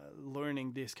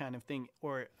learning this kind of thing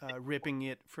or ripping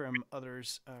it from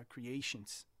others'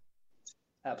 creations.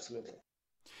 Absolutely.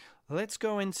 Let's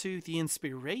go into the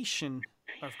inspiration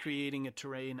of creating a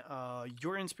terrain.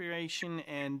 Your inspiration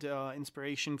and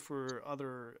inspiration for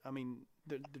other, I mean,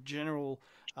 the general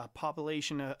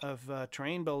population of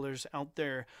terrain builders out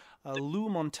there. Lou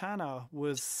Montana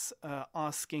was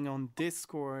asking on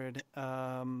Discord,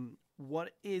 what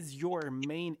is your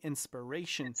main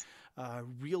inspiration?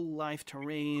 Real life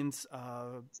terrains,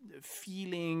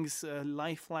 feelings,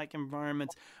 lifelike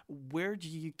environments. Where do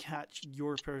you catch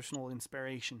your personal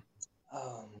inspiration?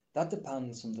 That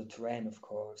depends on the terrain, of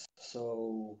course.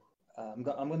 So I'm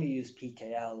going to use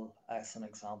PKL as an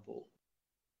example.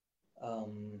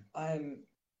 I'm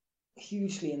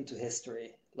hugely into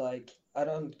history. Like I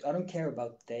don't care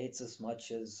about dates as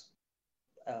much as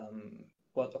um,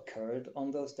 what occurred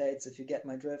on those dates, if you get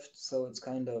my drift. So it's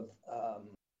kind of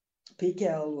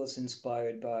PKL was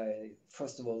inspired by,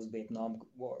 first of all, the Vietnam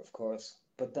War, of course,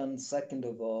 but then second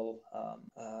of all,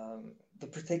 the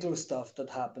particular stuff that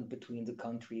happened between the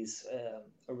countries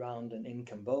around and in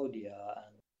Cambodia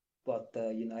and what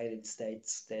the United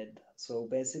States did. So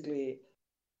basically,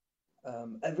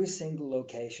 every single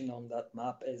location on that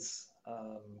map is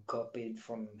copied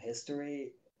from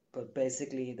history, but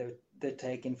basically they're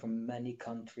taken from many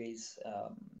countries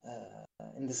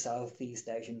in the Southeast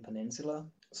Asian Peninsula.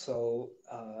 So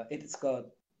it's got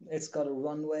a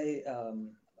runway,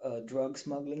 a drug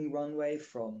smuggling runway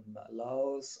from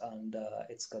Laos, and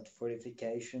it's got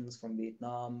fortifications from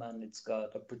Vietnam, and it's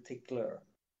got a particular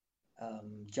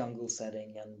jungle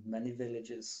setting and many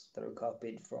villages that are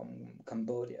copied from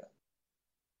Cambodia.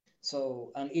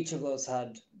 So, and each of those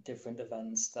had different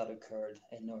events that occurred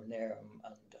in or near them,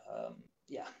 and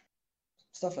yeah,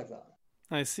 stuff like that.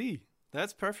 I see.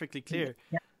 That's perfectly clear.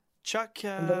 Yeah. Chuck,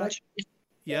 In the next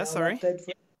yeah, PKL sorry.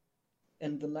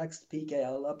 in the next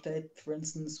PKL update, for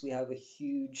instance, we have a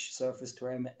huge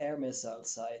surface-to-air air missile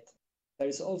site that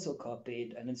is also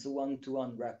copied, and it's a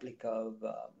one-to-one replica of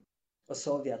a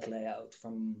Soviet layout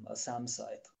from a SAM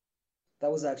site. That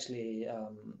was actually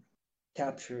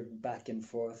captured back and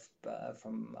forth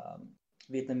from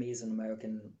Vietnamese and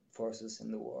American forces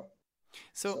in the war.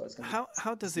 So it's gonna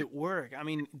how does it work? I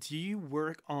mean, do you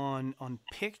work on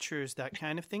pictures, that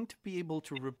kind of thing, to be able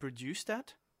to reproduce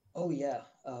that? Oh yeah,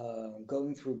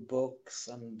 going through books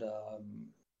and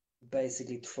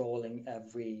basically trolling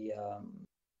every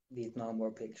Vietnam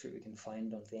War picture you can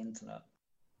find on the internet.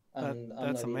 And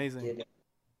I'm That's not even amazing. kidding,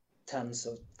 tens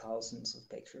of thousands of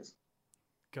pictures.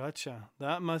 Gotcha.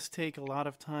 That must take a lot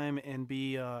of time and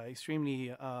be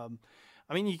extremely.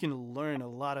 I mean, you can learn a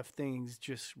lot of things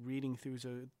just reading through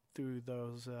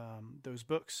those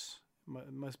books.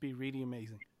 Must be really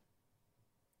amazing.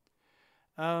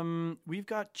 We've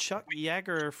got Chuck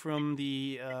Yeager from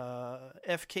the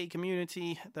FK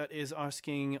community that is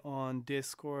asking on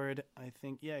Discord. I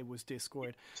think, yeah, it was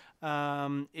Discord.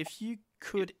 If you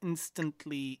could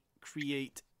instantly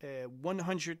create a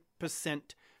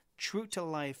 100% true to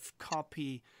life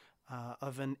copy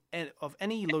of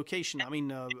any location, I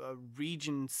mean, a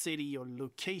region, city, or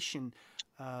location,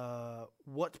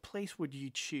 what place would you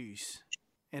choose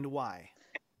and why?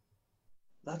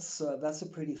 That's a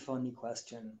pretty funny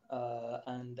question,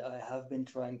 and I have been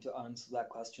trying to answer that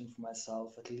question for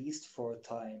myself at least for a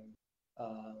time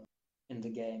uh, in the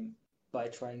game by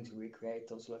trying to recreate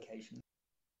those locations.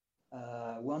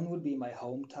 One would be my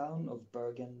hometown of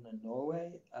Bergen in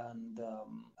Norway, and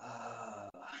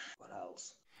what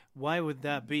else? Why would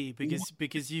that be?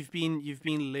 Because you've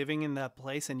been living in that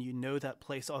place and you know that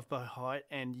place off by heart,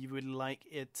 and you would like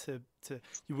it to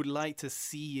you would like to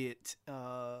see it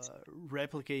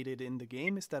replicated in the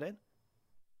game. Is that it?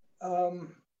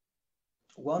 Um,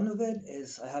 One of it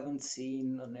is I haven't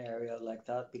seen an area like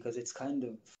that because it's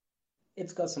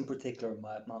got some particular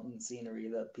mountain scenery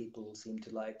that people seem to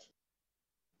like.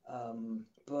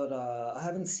 But I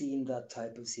haven't seen that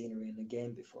type of scenery in the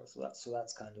game before, so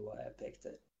that's kind of why I picked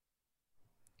it.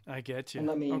 I get you.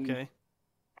 And I mean, Okay.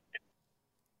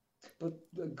 but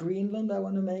Greenland I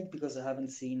want to make because I haven't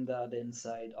seen that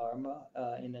inside Arma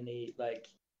in any like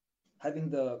having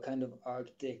the kind of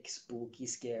Arctic, spooky,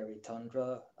 scary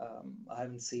tundra. I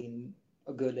haven't seen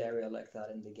a good area like that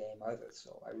in the game either,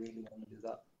 so I really want to do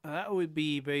that. That would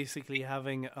be basically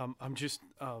having. I'm just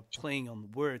playing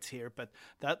on words here, but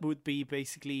that would be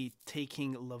basically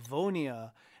taking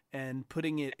Livonia and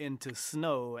putting it into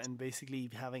snow, and basically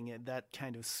having it that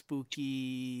kind of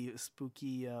spooky.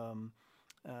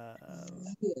 Yeah,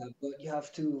 but you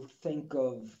have to think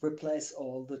of replace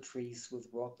all the trees with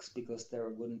rocks because there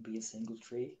wouldn't be a single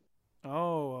tree.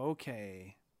 Oh,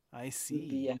 okay. I Would be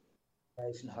see. an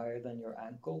elevation higher than your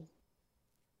ankle,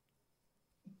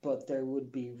 but there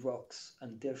would be rocks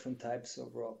and different types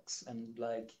of rocks and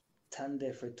like 10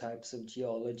 different types of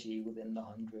geology within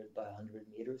 100 by 100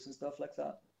 meters and stuff like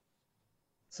that.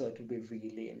 So it would be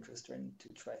really interesting to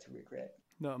try to recreate.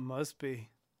 That must be.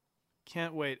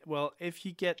 Can't wait. Well, if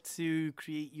you get to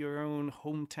create your own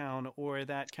hometown or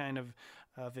that kind of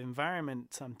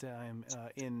environment sometime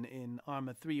in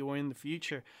Arma 3 or in the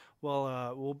future,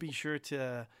 well, we'll be sure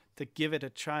to give it a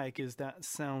try because that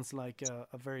sounds like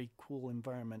a very cool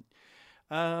environment.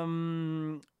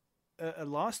 A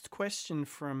last question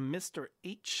from Mr.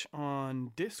 H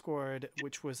on Discord,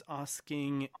 which was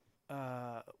asking,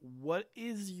 what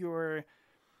is your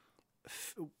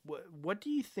what do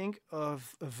you think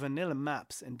of vanilla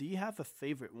maps, and do you have a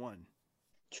favorite one?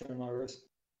 Chernarus,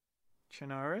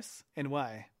 and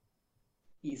why?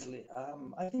 Easily.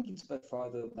 I think it's by far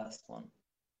the best one.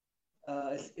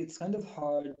 It's kind of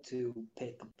hard to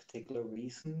pick a particular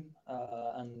reason,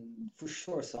 and for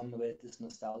sure some of it is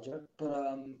nostalgia, but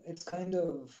it's kind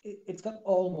of, it's got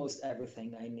almost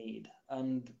everything I need.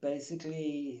 And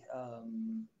basically,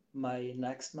 my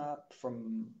next map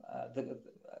from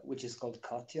which is called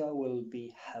Katya, will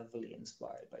be heavily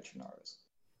inspired by Chernarus.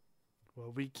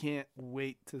 Well, we can't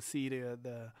wait to see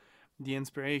the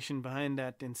inspiration behind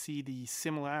that and see the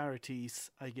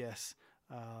similarities, I guess,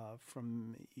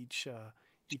 from each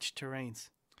terrains.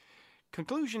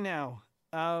 Conclusion now.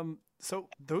 So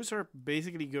those are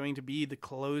basically going to be the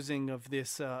closing of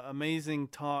this amazing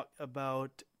talk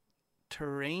about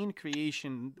terrain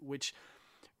creation, which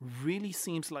really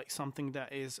seems like something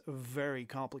that is very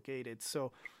complicated.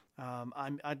 So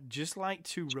I'd just like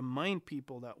to remind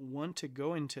people that want to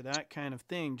go into that kind of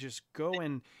thing, just go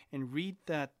and read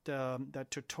that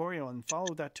tutorial and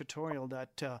follow that tutorial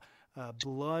that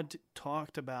Blood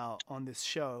talked about on this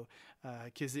show,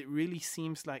 because it really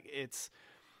seems like it's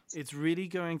really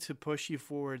going to push you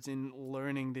forwards in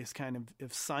learning this kind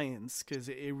of science, because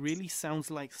it really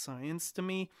sounds like science to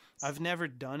me. I've never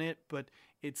done it, but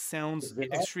it sounds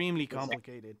extremely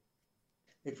complicated.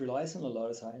 It relies on a lot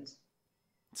of science.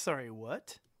 Sorry,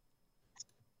 what?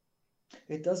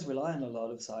 It does rely on a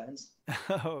lot of science.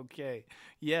 Okay.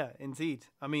 Yeah, indeed.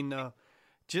 I mean,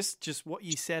 just what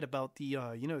you said about the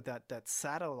that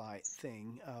satellite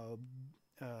thing,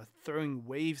 throwing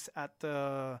waves at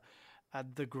the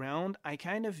ground. I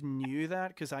kind of knew that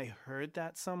because I heard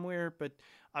that somewhere, but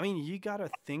I mean, you got to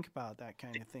think about that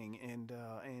kind of thing,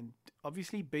 and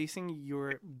obviously basing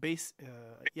your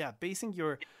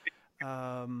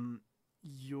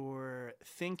your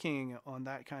thinking on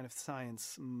that kind of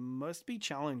science must be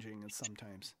challenging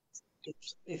sometimes.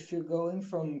 If you're going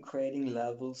from creating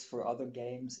levels for other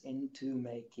games into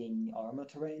making Arma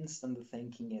terrains, then the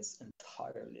thinking is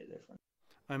entirely different.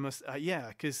 I must, yeah,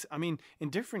 because I mean,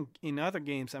 in other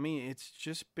games, I mean, it's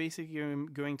just basically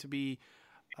going to be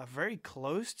very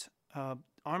closed.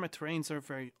 Arma terrains are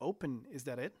very open. Is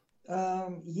that it?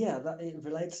 Yeah, it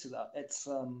relates to that. It's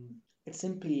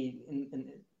simply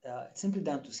it's simply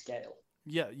down to scale.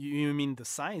 Yeah, you mean the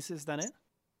size? Is that it?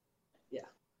 Yeah.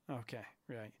 Okay,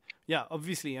 right. Yeah,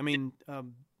 obviously. I mean,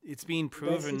 it's been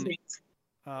proven.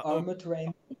 Arma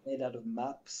terrain is made out of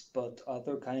maps, but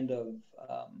other kind of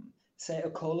say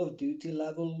a Call of Duty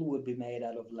level would be made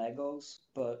out of Legos,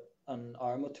 but an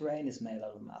Arma terrain is made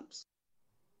out of maps.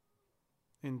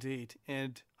 Indeed.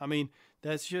 And I mean,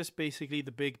 that's just basically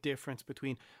the big difference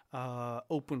between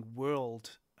open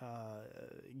world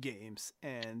games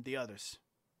and the others.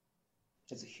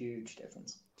 It's a huge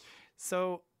difference.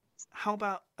 So how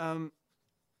about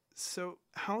so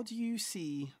how do you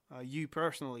see you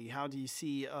personally, how do you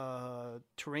see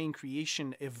terrain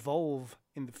creation evolve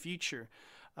in the future?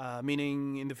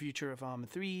 Meaning in the future of Arma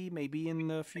 3, maybe in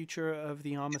the future of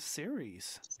the Arma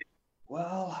series?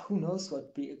 Well, who knows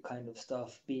what kind of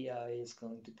stuff BI is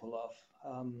going to pull off.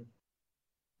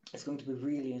 It's going to be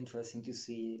really interesting to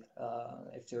see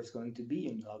if there's going to be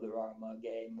another Arma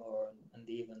game, and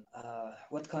even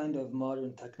what kind of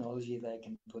modern technology they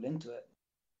can put into it.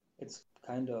 It's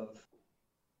kind of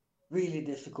really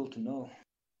difficult to know.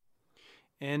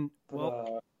 And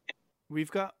we've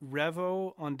got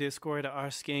Revo on Discord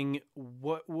asking,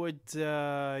 what would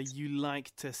you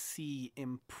like to see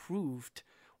improved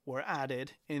or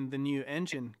added in the new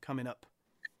engine coming up?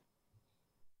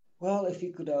 Well, if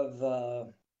you could have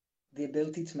the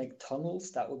ability to make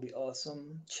tunnels, that would be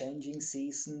awesome. Changing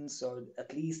seasons, or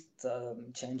at least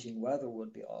changing weather,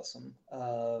 would be awesome.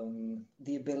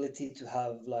 The ability to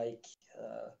have, like,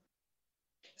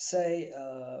 say,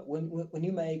 when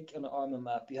you make an Arma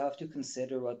map, you have to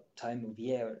consider what time of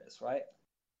year it is, right?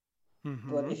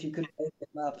 Mm-hmm. But if you could make a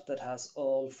map that has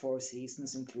all 4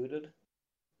 seasons included,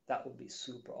 that would be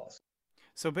super awesome.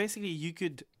 So basically, you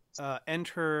could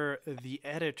enter the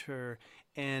editor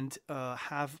and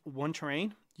have one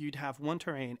terrain. You'd have one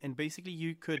terrain, and basically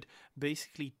you could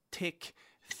basically tick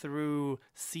through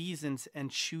seasons and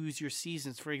choose your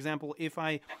seasons. For example, if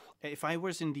I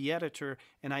was in the editor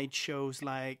and I chose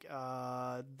like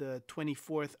the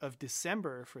 24th of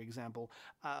December, for example,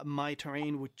 my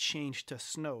terrain would change to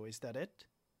snow. Is that it?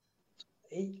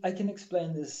 I can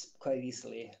explain this quite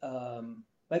easily.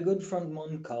 My good friend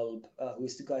Monkalb, who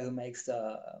is the guy who makes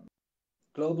the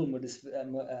global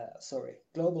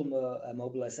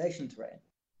mobilization terrain.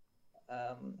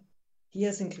 He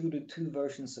has included two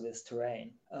versions of his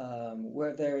terrain,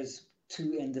 where there's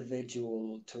two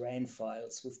individual terrain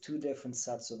files with two different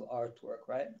sets of artwork,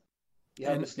 right? You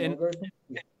have the snow version,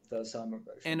 you have the summer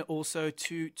version. And also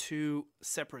two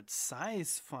separate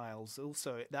size files.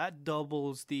 Also, that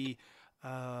doubles the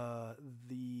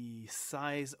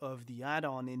size of the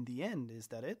add-on in the end. Is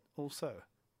that it? Also,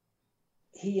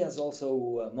 he has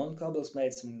also Moncable's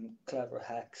made some clever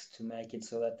hacks to make it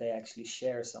so that they actually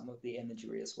share some of the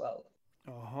imagery as well.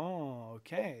 Oh,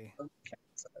 okay.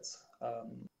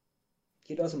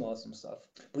 He does some awesome stuff.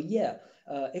 But yeah,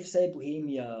 if say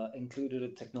Bohemia included a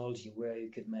technology where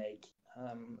you could make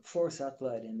 4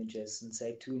 satellite images and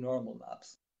say 2 normal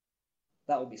maps,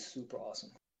 that would be super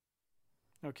awesome.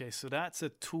 Okay, so that's a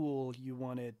tool you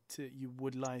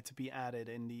would like to be added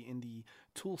in the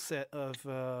tool set of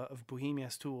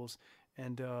Bohemia's tools,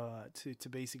 and to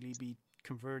basically be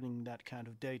converting that kind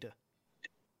of data.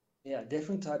 Yeah,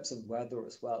 different types of weather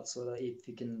as well. So that if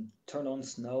you can turn on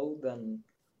snow, then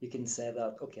you can say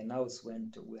that, okay, now it's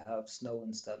winter, we have snow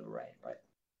instead of rain, right?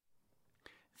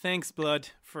 Thanks, Blood,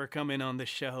 for coming on the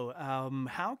show.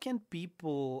 How can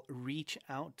people reach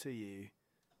out to you?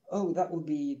 Oh, that would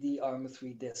be the Arma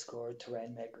 3 Discord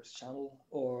Terrain Makers channel,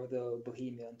 or the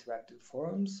Bohemia Interactive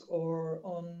Forums, or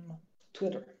on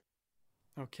Twitter.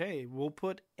 Okay, we'll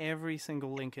put every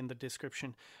single link in the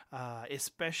description,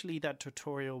 especially that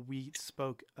tutorial we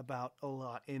spoke about a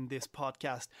lot in this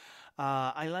podcast.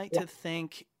 I like to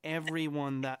thank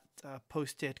everyone that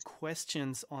posted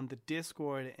questions on the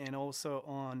Discord and also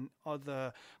on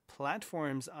other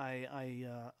platforms I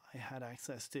had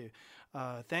access to.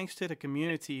 Thanks to the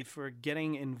community for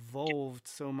getting involved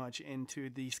so much into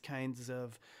these kinds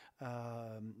of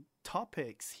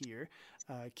topics here,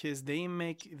 because they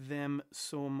make them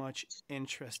so much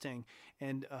interesting.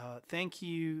 And thank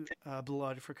you,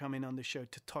 Blood, for coming on the show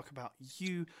to talk about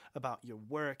you, about your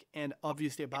work, and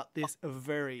obviously about this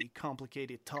very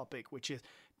complicated topic, which is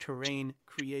terrain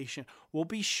creation. We'll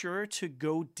be sure to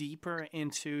go deeper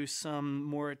into some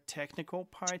more technical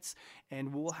parts,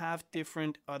 and we'll have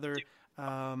different other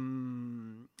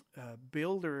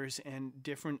builders and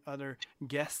different other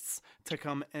guests to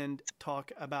come and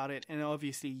talk about it, and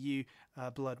obviously you,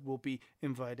 Blood, will be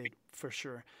invited for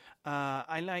sure.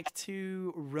 I like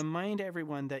to remind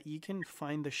everyone that you can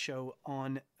find the show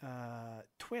on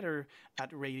Twitter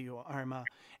at RadioArma,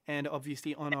 and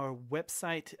obviously on our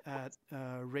website at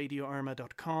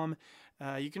radioarma.com.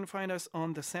 You can find us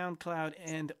on the SoundCloud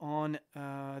and on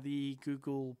the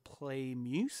Google Play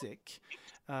Music.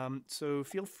 So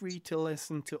feel free to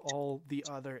listen to all the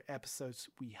other episodes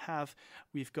we have.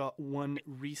 We've got one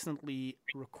recently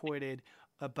recorded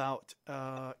about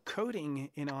coding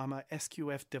in Arma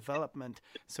SQF development.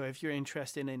 So if you're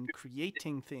interested in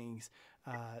creating things,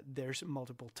 there's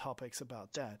multiple topics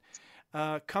about that.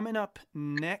 Coming up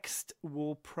next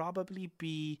will probably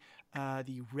be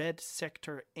the Red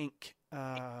Sector Inc.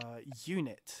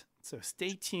 Unit. So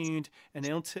stay tuned, and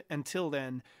until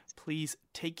then, please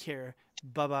take care.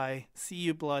 Bye-bye. See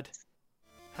you, Blood.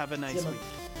 Have a nice week.